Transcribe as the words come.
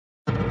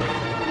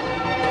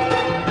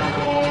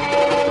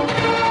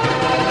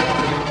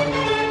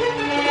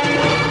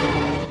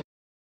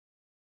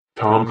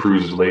Tom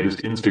Cruise's latest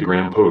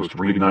Instagram post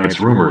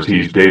reignites rumors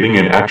he's dating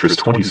an actress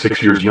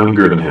 26 years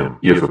younger than him.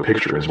 If a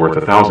picture is worth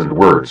 1,000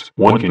 words,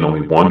 one can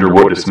only wonder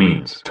what this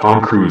means.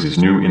 Tom Cruise's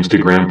new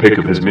Instagram pic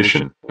of his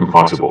Mission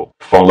Impossible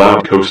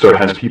Fallout co-star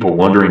has people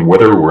wondering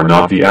whether or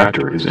not the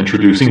actor is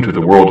introducing to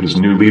the world his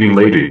new leading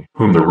lady,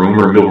 whom the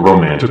rumor mill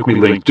romantically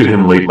linked to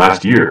him late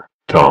last year.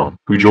 Tom,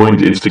 who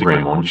joined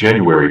Instagram on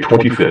January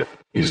 25th,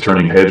 is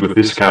turning heads with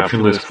this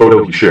captionless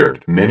photo he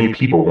shared. Many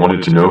people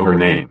wanted to know her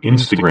name.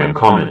 Instagram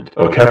comment: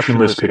 a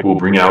captionless pic will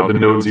bring out the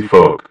nosy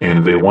folk,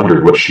 and they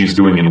wondered what she's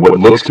doing in what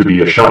looks to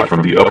be a shot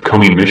from the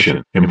upcoming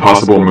Mission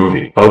Impossible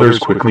movie. Others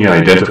quickly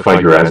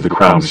identified her as the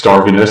Crown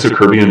star Vanessa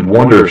Kirby and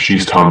wonder if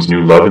she's Tom's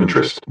new love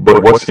interest.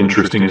 But what's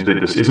interesting is that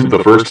this isn't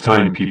the first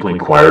time people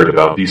inquired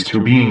about these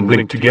two being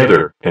linked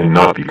together, and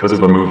not because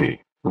of a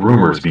movie.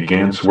 Rumors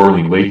began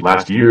swirling late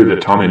last year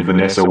that Tom and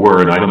Vanessa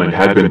were an item and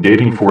had been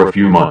dating for a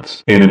few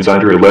months. An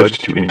insider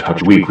alleged to In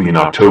Touch Weekly in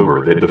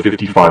October that the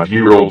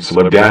 55-year-old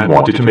celeb dad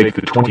wanted to make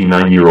the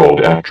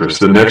 29-year-old actress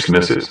the next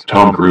Mrs.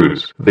 Tom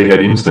Cruise. They had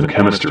instant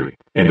chemistry,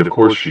 and of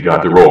course she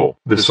got the role.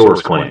 The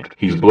source claimed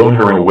he's blown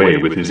her away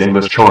with his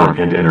endless charm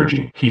and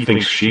energy. He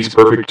thinks she's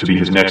perfect to be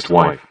his next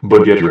wife.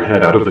 But get your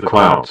head out of the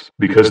clouds,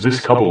 because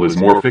this couple is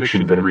more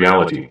fiction than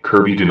reality.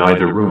 Kirby denied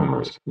the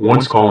rumors,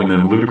 once calling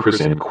them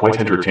ludicrous and quite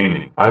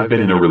entertaining. "I've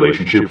been in a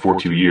relationship for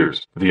 2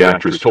 years," the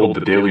actress told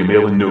the Daily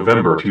Mail in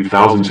November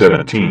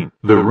 2017.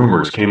 "The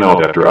rumors came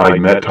out after I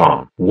met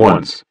Tom.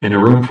 Once, in a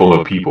room full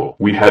of people.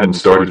 We hadn't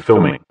started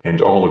filming, and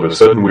all of a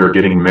sudden we're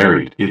getting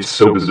married. It's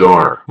so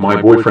bizarre.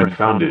 My boyfriend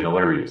found it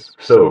hilarious.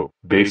 So,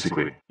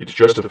 basically, it's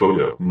just a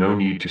photo. No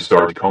need to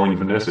start calling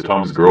Vanessa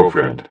Tom's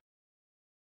girlfriend."